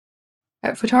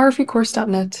At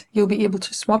photographycourse.net, you'll be able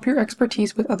to swap your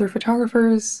expertise with other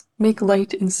photographers, make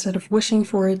light instead of wishing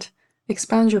for it,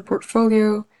 expand your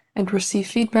portfolio, and receive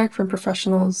feedback from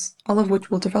professionals, all of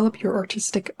which will develop your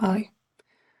artistic eye.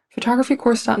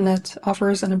 Photographycourse.net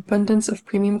offers an abundance of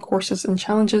premium courses and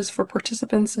challenges for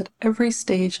participants at every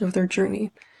stage of their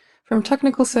journey, from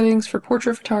technical settings for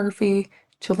portrait photography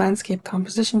to landscape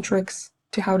composition tricks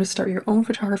to how to start your own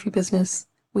photography business.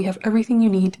 We have everything you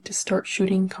need to start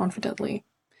shooting confidently.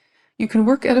 You can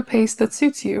work at a pace that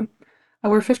suits you.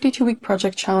 Our 52-week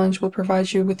project challenge will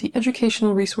provide you with the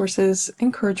educational resources,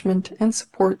 encouragement, and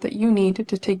support that you need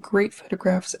to take great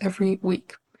photographs every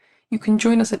week. You can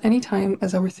join us at any time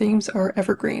as our themes are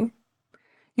evergreen.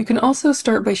 You can also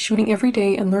start by shooting every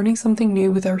day and learning something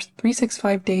new with our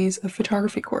 365 Days of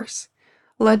Photography course.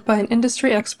 Led by an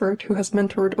industry expert who has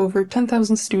mentored over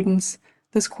 10,000 students,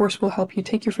 this course will help you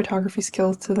take your photography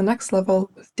skills to the next level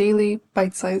with daily,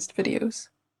 bite-sized videos.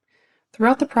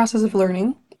 Throughout the process of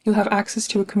learning, you'll have access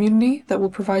to a community that will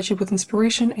provide you with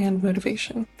inspiration and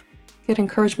motivation. Get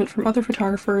encouragement from other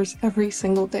photographers every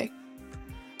single day.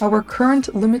 Our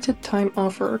current limited time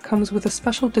offer comes with a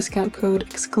special discount code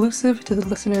exclusive to the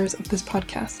listeners of this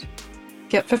podcast.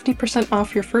 Get 50%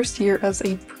 off your first year as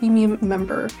a premium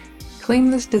member.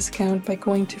 Claim this discount by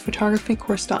going to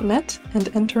photographycourse.net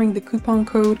and entering the coupon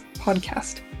code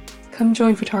PODCAST. Come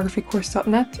join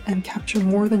photographycourse.net and capture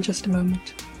more than just a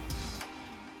moment.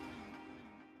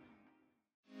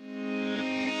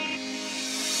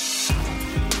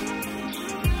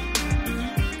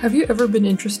 Have you ever been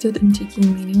interested in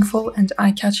taking meaningful and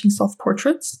eye-catching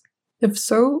self-portraits? If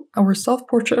so, our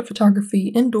self-portrait photography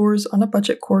indoors on a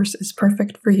budget course is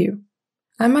perfect for you.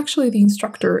 I'm actually the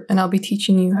instructor, and I'll be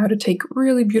teaching you how to take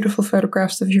really beautiful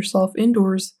photographs of yourself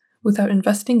indoors without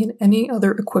investing in any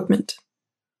other equipment.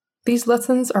 These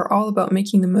lessons are all about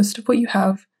making the most of what you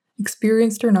have,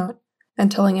 experienced or not,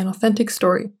 and telling an authentic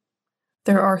story.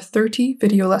 There are 30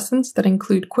 video lessons that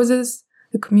include quizzes,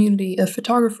 a community of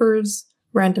photographers,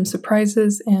 random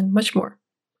surprises, and much more.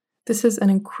 This is an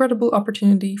incredible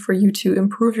opportunity for you to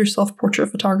improve your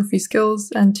self-portrait photography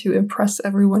skills and to impress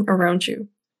everyone around you.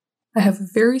 I have a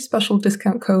very special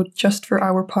discount code just for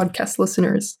our podcast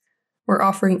listeners. We're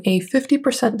offering a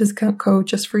 50% discount code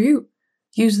just for you.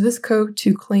 Use this code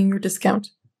to claim your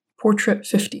discount.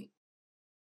 Portrait50.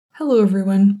 Hello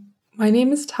everyone. My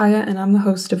name is Taya and I'm the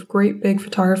host of Great Big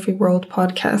Photography World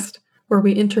podcast, where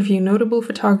we interview notable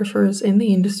photographers in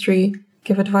the industry,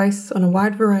 give advice on a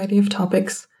wide variety of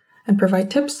topics, and provide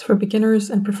tips for beginners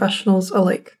and professionals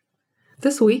alike.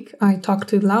 This week, I talked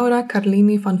to Laura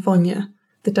Carlini Fanfogna,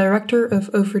 the director of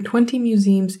over 20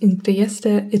 museums in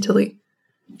Trieste, Italy.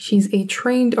 She's a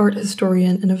trained art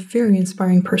historian and a very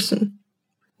inspiring person.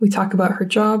 We talk about her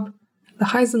job, the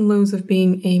highs and lows of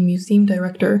being a museum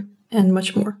director, and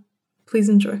much more. Please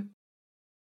enjoy.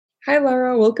 Hi,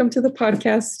 Laura. Welcome to the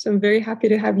podcast. I'm very happy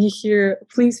to have you here.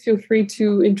 Please feel free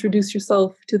to introduce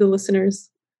yourself to the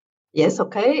listeners. Yes,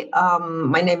 okay.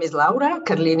 My name is Laura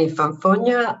Carlini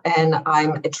Fanfogna, and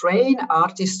I'm a trained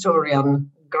art historian,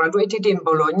 graduated in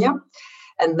Bologna.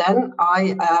 And then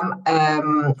I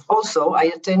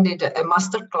attended a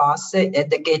master class at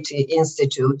the Getty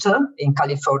Institute in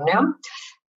California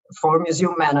for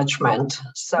museum management.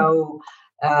 So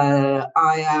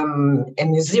I am a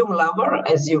museum lover,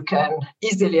 as you can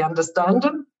easily understand.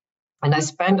 And I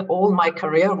spent all my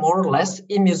career more or less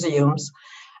in museums,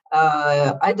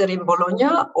 either in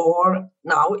Bologna or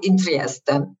now in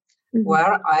Trieste,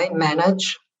 where I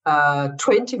manage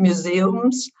 20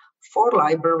 museums, 4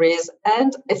 libraries,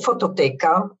 and a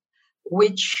phototeca,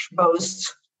 which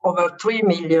boasts over 3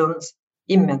 million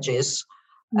images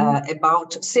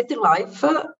about city life,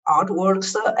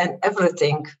 artworks, and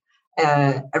everything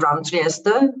around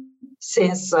Trieste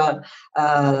since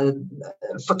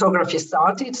photography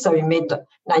started, so in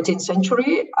mid-19th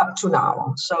century up to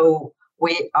now. So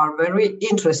we are very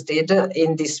interested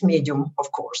in this medium,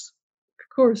 of course.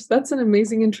 Of course, that's an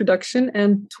amazing introduction.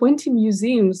 And 20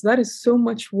 museums, that is so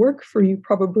much work for you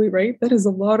probably, right? That is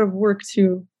a lot of work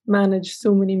to manage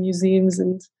so many museums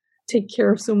and take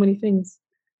care of so many things.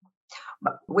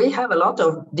 We have a lot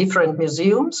of different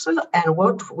museums, and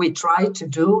what we try to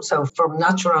do, so from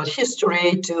natural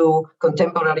history to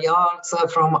contemporary arts,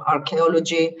 from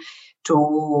archaeology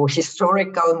to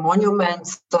historical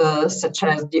monuments, such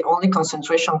as the only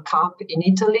concentration camp in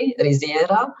Italy,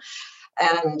 Risiera,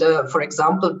 and, for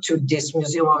example, to this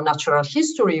Museum of Natural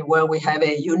History, where we have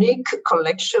a unique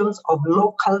collection of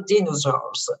local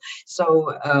dinosaurs.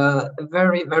 So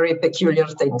very, very peculiar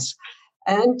things.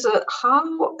 And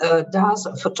how does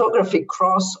photography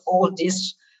cross all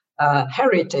this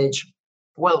heritage?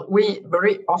 Well, we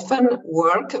very often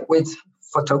work with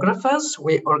photographers.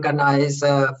 We organize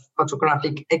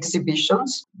photographic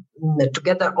exhibitions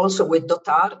together also with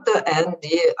Dotard and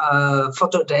the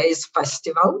Photo Days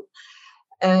Festival.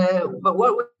 But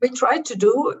what we try to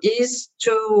do is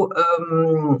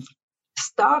to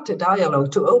start a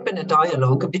dialogue, to open a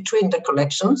dialogue between the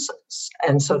collections,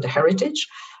 and so the heritage,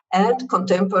 and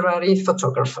contemporary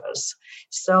photographers.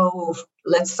 So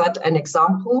let's set an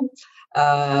example.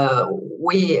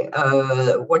 We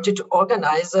wanted to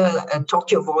organize a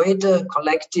Tokyo Void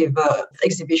collective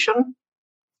exhibition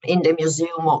in the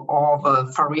Museum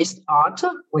of Far East Art,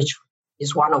 which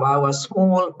is one of our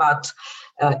small but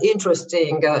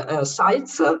interesting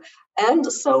sites. And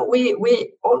so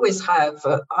we always have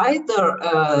either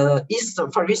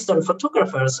Far Eastern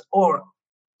photographers or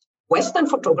Western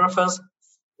photographers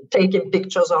taking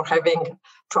pictures or having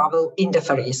travel in the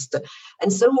Far East.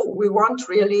 And so we want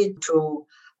really to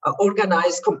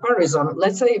organize comparison.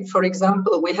 Let's say, for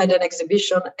example, we had an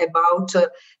exhibition about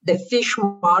the fish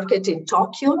market in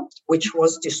Tokyo, which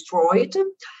was destroyed,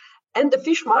 and the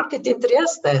fish market in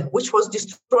Trieste, which was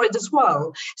destroyed as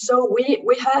well. So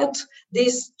we had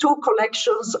these two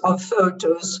collections of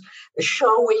photos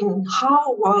showing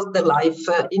how was the life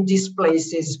in these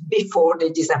places before they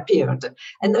disappeared.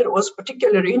 And that was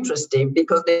particularly interesting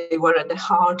because they were at the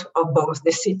heart of both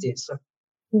the cities.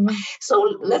 Mm-hmm.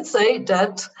 So let's say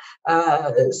that,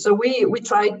 so we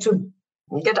tried to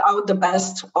get out the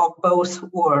best of both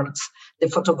worlds, the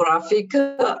photographic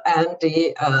and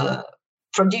the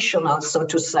traditional, so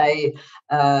to say,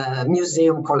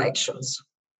 museum collections.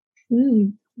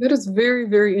 That is very,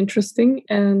 very interesting.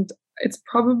 And it's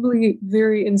probably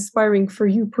very inspiring for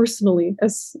you personally.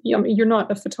 As you're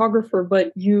not a photographer,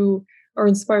 but you are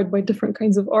inspired by different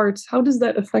kinds of arts. How does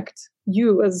that affect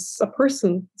you as a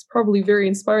person? It's probably very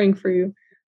inspiring for you.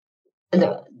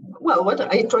 Well, what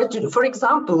I tried to do, for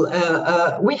example,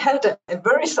 we had a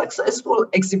very successful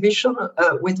exhibition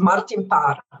with Martin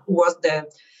Parr, who was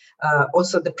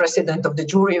also the president of the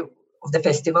jury of the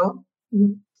festival.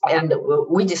 Mm-hmm. And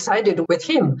we decided with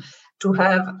him to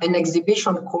have an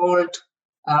exhibition called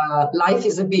Life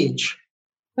is a Beach,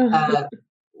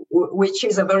 which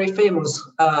is a very famous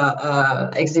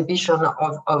exhibition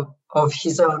of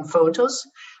his own photos.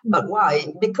 But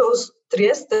why? Because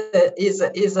Trieste is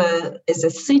a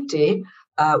city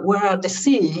where the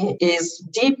sea is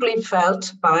deeply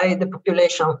felt by the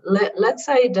population. Let's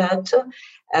say that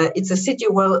it's a city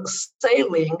where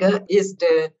sailing is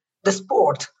the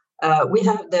sport. We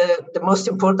have the most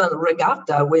important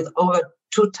regatta with over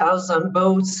 2,000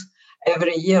 boats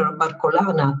every year in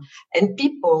Barcolana, and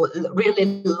people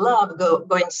really love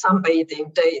going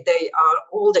sunbathing. They are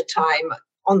all the time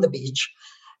on the beach.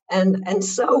 And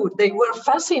so they were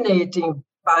fascinating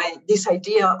by this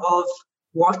idea of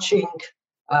watching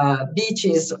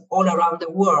beaches all around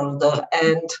the world,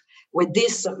 and with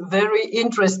this very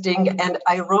interesting and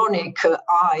ironic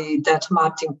eye that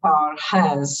Martin Parr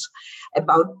has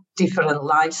about different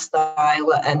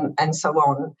lifestyle and so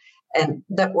on. And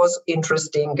that was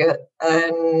interesting.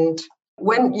 And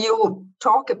when you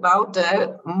talk about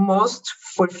the most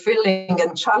fulfilling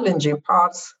and challenging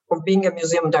parts of being a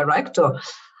museum director,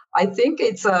 I think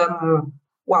it's, to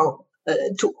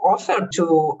offer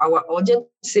to our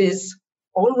audiences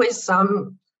always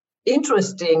some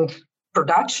interesting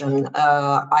production,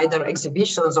 either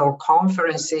exhibitions or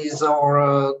conferences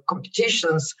or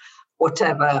competitions,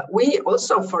 whatever. We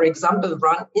also, for example,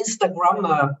 run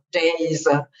Instagram days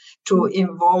to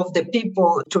involve the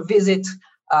people to visit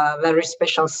very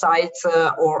special sites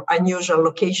or unusual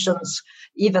locations,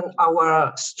 even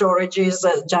our storages,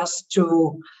 just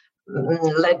to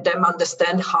let them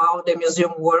understand how the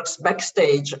museum works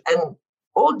backstage. And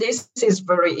all this is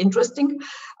very interesting.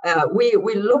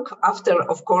 We look after,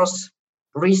 of course,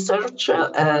 research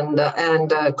and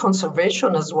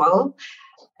conservation as well,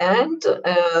 and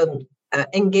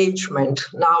engagement.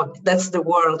 Now, that's the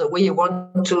word. We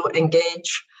want to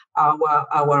engage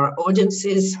our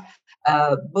audiences,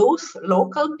 both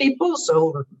local people,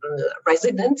 so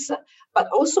residents, but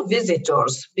also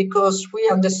visitors, because we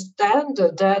understand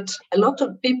that a lot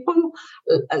of people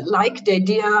like the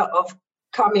idea of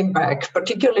coming back,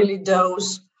 particularly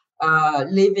those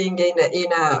living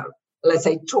in a, let's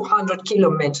say, 200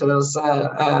 kilometers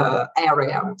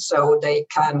area, so they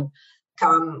can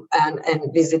come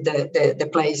and visit the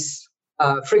place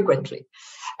frequently.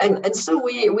 And so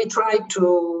we try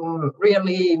to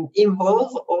really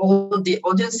involve all the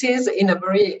audiences in a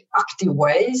very active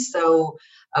way. So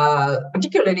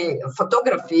particularly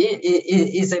photography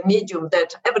is a medium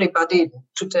that everybody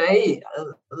today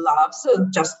loves.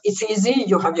 Just it's easy.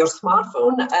 You have your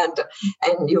smartphone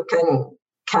and you can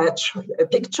catch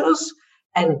pictures.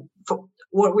 And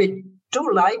what we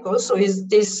do like also is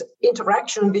this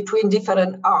interaction between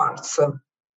different arts.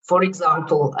 For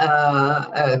example,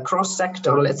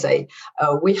 cross-sector, let's say,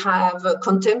 we have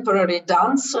contemporary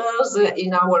dancers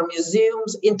in our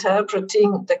museums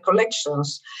interpreting the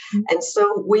collections. Mm-hmm. And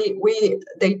so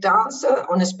they dance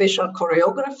on a special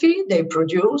choreography they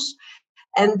produce,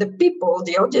 and the people,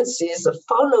 the audiences,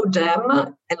 follow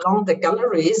them along the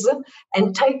galleries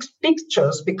and take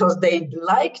pictures because they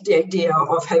like the idea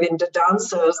of having the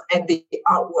dancers and the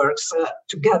artworks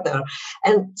together.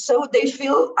 And so they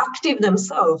feel active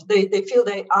themselves. They feel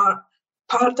they are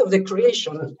part of the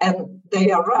creation, and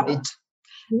they are right.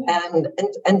 Yeah.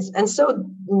 And so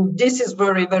this is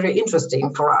very, very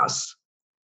interesting for us.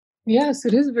 Yes,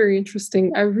 it is very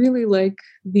interesting. I really like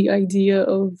the idea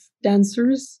of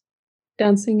dancers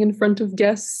dancing in front of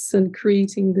guests and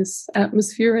creating this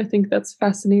atmosphere. I think that's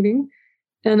fascinating.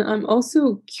 And I'm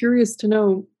also curious to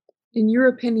know, in your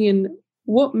opinion,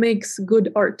 what makes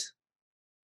good art?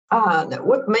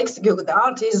 What makes good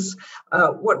art is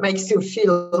what makes you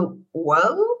feel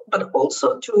well, but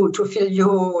also to feel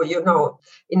you know,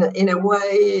 in a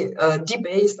way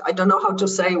debased. I don't know how to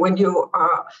say, when you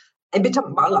are a bit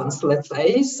unbalanced, let's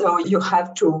say. So you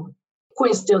have to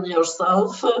question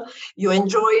yourself. You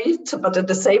enjoy it, but at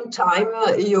the same time,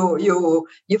 you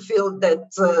feel that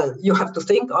you have to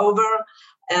think over,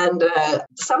 and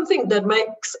something that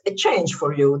makes a change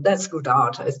for you. That's good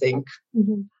art, I think.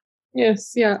 Mm-hmm.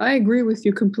 Yes, yeah, I agree with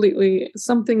you completely.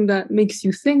 Something that makes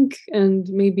you think and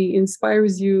maybe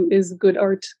inspires you is good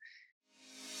art.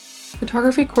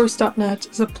 Photographycourse.net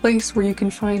is a place where you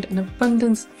can find an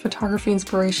abundance of photography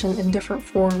inspiration in different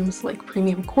forms, like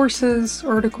premium courses,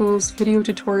 articles, video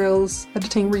tutorials,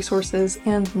 editing resources,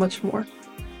 and much more.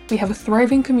 We have a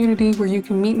thriving community where you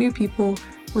can meet new people,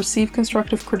 receive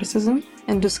constructive criticism,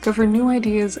 and discover new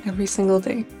ideas every single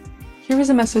day. Here is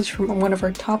a message from one of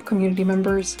our top community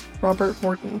members, Robert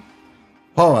Morton.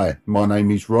 Hi, my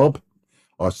name is Rob.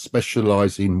 I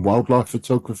specialise in wildlife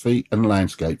photography and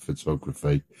landscape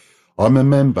photography. I'm a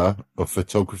member of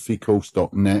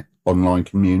photographycourse.net online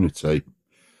community.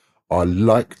 I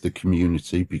like the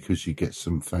community because you get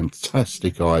some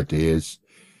fantastic ideas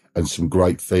and some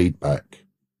great feedback.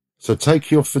 So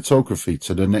take your photography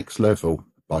to the next level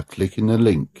by clicking the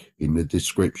link in the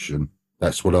description.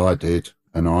 That's what I did,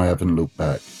 and I haven't looked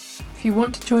back. If you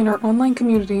want to join our online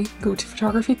community, go to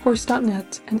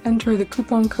photographycourse.net and enter the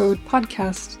coupon code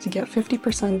PODCAST to get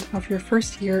 50% off your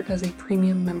first year as a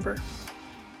premium member.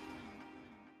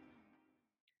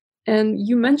 And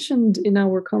you mentioned in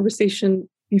our conversation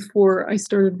before I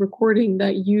started recording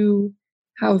that you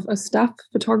have a staff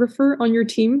photographer on your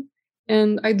team,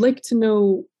 and I'd like to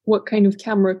know what kind of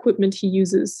camera equipment he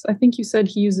uses. I think you said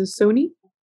he uses Sony?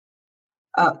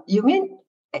 You mean,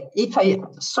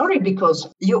 sorry, because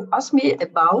you asked me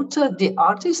about the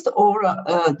artist or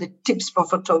the tips for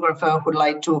photographer who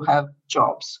like to have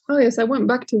jobs? Oh, yes, I went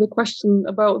back to the question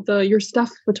about your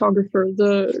staff photographer,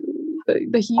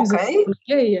 that he uses. Okay.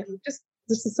 Yeah.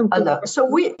 This is something. So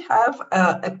we have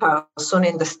a person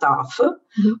in the staff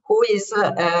who is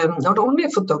not only a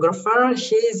photographer,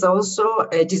 he is also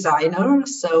a designer.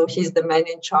 So he's the man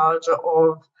in charge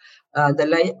of the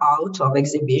layout of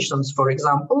exhibitions, for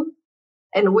example.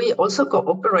 And we also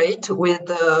cooperate with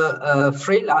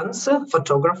freelance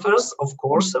photographers, of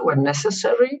course, when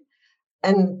necessary.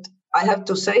 And I have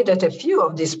to say that a few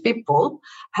of these people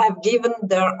have given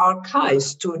their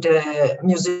archives to the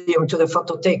museum, to the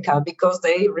Fototeca, because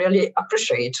they really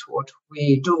appreciate what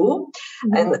we do.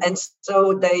 Mm-hmm. And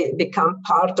so they become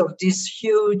part of this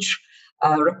huge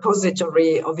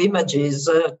repository of images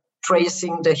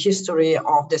tracing the history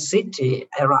of the city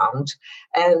around.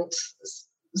 And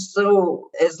so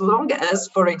as long as,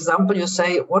 for example, you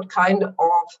say what kind of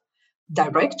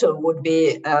director would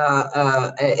be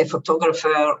a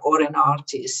photographer or an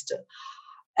artist.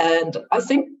 And I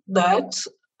think that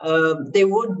they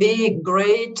would be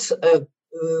great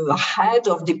head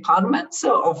of departments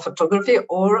of photography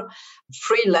or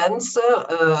freelance,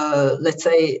 let's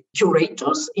say,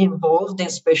 curators involved in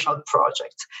special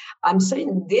projects. I'm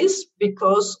saying this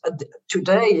because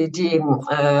today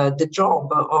the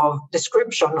job of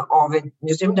description of a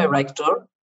museum director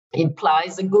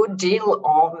implies a good deal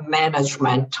of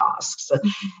management tasks.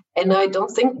 Mm-hmm. And I don't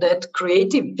think that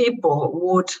creative people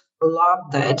would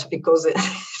love that because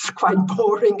it's quite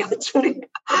boring, actually.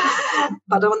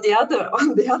 But on the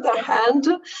other hand,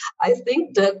 I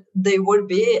think that they would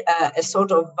be a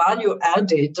sort of value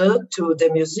added to the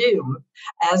museum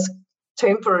as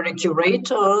temporary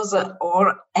curators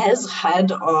or as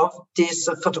head of this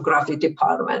photographic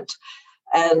department.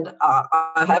 And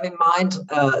I have in mind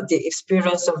the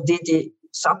experience of Didi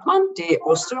Sattmann, the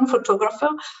Austrian photographer,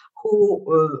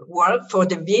 who worked for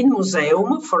the Wien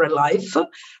Museum for a life.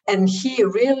 And he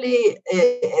really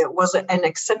was an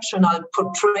exceptional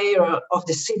portrayer of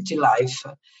the city life.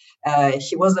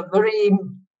 He was a very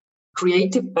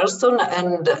creative person,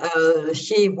 and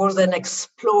he was an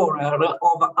explorer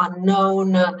of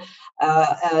unknown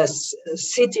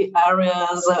city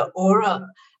areas or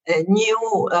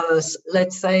new,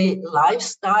 let's say,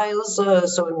 lifestyles.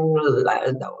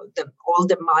 All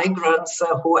the migrants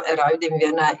who arrived in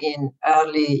Vienna in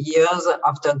early years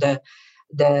after the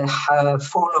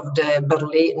fall of the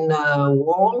Berlin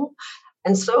Wall.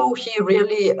 And so he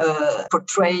really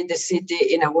portrayed the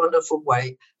city in a wonderful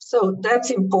way. So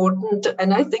that's important.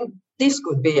 And I think this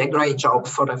could be a great job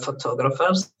for a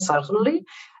photographer, certainly.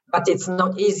 But it's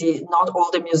not easy. Not all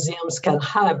the museums can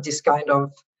have this kind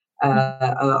of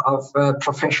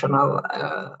professional.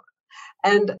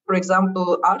 And, for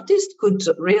example, artists could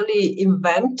really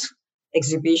invent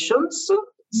exhibitions.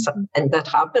 And that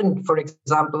happened, for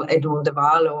example, Edmund de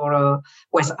Waal or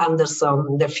Wes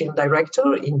Anderson, the film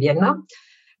director in Vienna.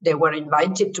 They were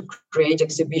invited to create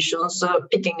exhibitions,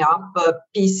 picking up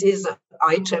pieces,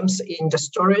 items in the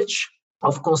storage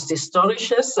of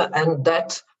Kunsthistorisches, and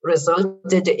that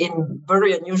resulted in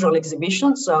very unusual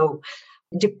exhibitions. So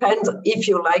it depends if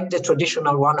you like the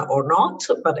traditional one or not.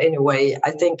 But anyway,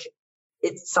 I think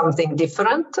it's something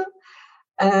different.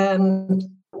 And,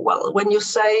 well, when you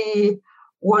say,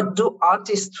 what do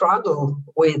artists struggle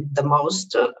with the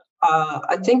most?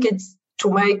 I think it's to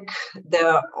make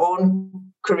their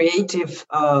own creative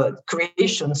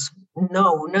creations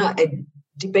known and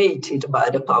debated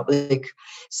by the public.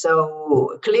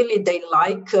 So clearly they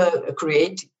like to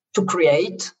create.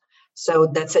 So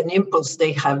that's an impulse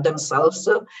they have themselves.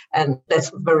 And that's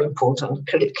very important.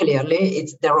 Clearly,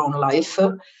 it's their own life.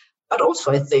 But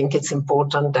also I think it's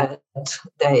important that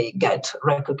they get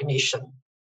recognition.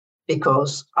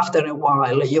 Because after a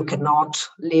while, you cannot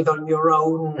live on your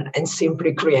own and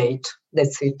simply create.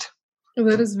 That's it.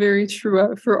 That is very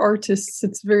true. For artists,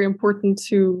 it's very important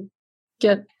to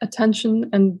get attention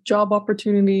and job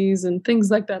opportunities and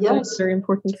things like that. Yes. That's very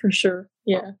important for sure.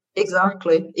 Yeah.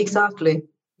 Exactly.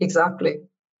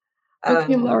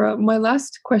 Okay, Laura, my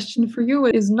last question for you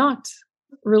is not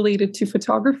related to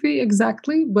photography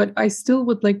exactly, but I still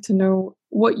would like to know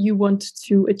what you want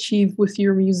to achieve with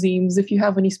your museums, if you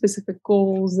have any specific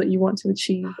goals that you want to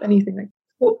achieve, anything like that.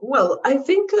 Well, I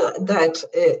think that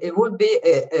it would be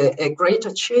a great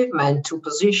achievement to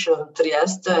position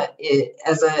Trieste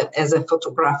as a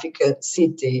photographic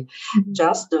city. Mm-hmm.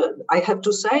 Just, I have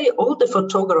to say, all the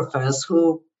photographers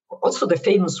who, also the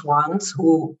famous ones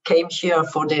who came here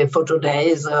for the photo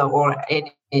days or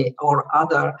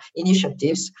other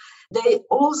initiatives, they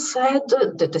all said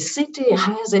that the city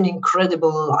has an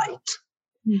incredible light.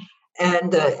 Mm.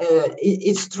 And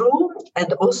it's true.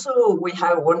 And also we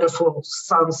have wonderful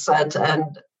sunset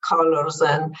and colors.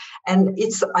 And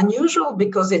it's unusual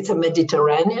because it's a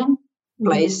Mediterranean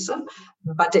place,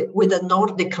 but with a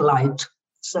Nordic light.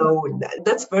 So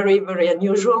that's very, very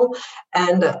unusual.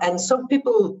 And so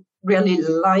people really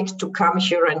like to come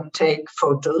here and take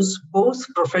photos, both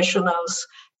professionals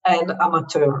and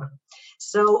amateur.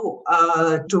 So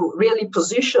to really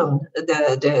position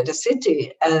the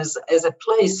city as a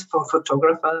place for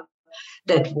photographer,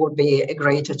 that would be a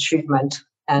great achievement.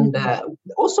 And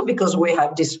also because we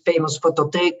have this famous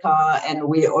Fototeca and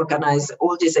we organize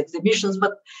all these exhibitions,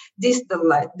 but this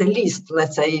the least,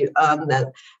 let's say,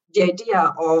 the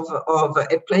idea of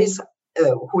a place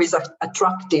who is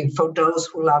attractive for those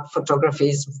who love photography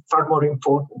is far more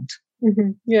important.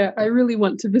 Mm-hmm. Yeah, I really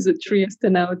want to visit Trieste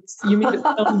now. You made it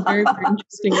sound very, very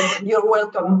interesting. You're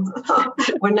welcome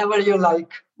whenever you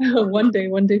like. One day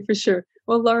for sure.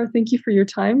 Well, Laura, thank you for your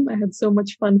time. I had so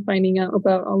much fun finding out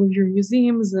about all of your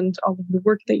museums and all of the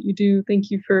work that you do. Thank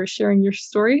you for sharing your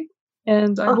story.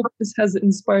 And I hope this has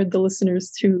inspired the listeners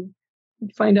to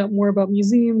find out more about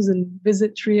museums and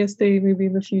visit Trieste maybe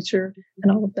in the future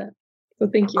and all of that. So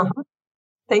thank you.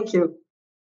 Thank you.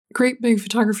 Great Big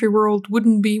Photography World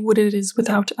wouldn't be what it is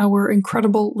without our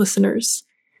incredible listeners.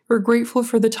 We're grateful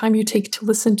for the time you take to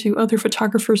listen to other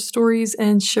photographers' stories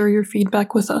and share your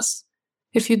feedback with us.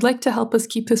 If you'd like to help us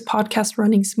keep this podcast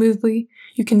running smoothly,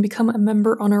 you can become a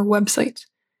member on our website.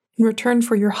 In return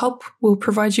for your help, we'll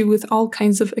provide you with all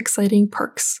kinds of exciting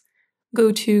perks.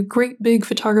 Go to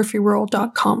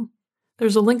greatbigphotographyworld.com.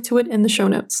 There's a link to it in the show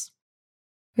notes.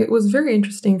 It was very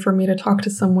interesting for me to talk to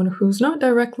someone who's not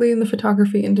directly in the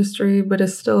photography industry, but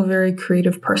is still a very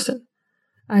creative person.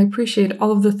 I appreciate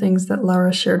all of the things that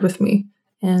Laura shared with me,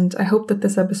 and I hope that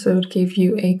this episode gave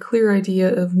you a clear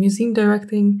idea of museum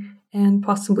directing and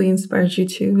possibly inspired you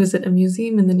to visit a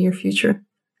museum in the near future.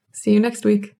 See you next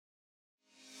week!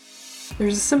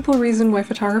 There's a simple reason why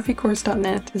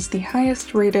photographycourse.net is the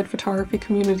highest rated photography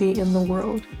community in the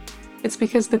world. It's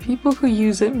because the people who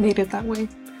use it made it that way.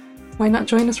 Why not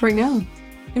join us right now?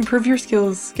 Improve your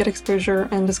skills, get exposure,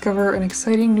 and discover an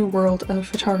exciting new world of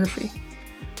photography.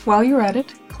 While you're at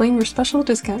it, claim your special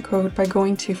discount code by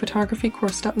going to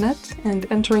photographycourse.net and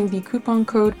entering the coupon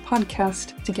code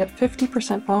PODCAST to get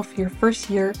 50% off your first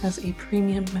year as a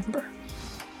premium member.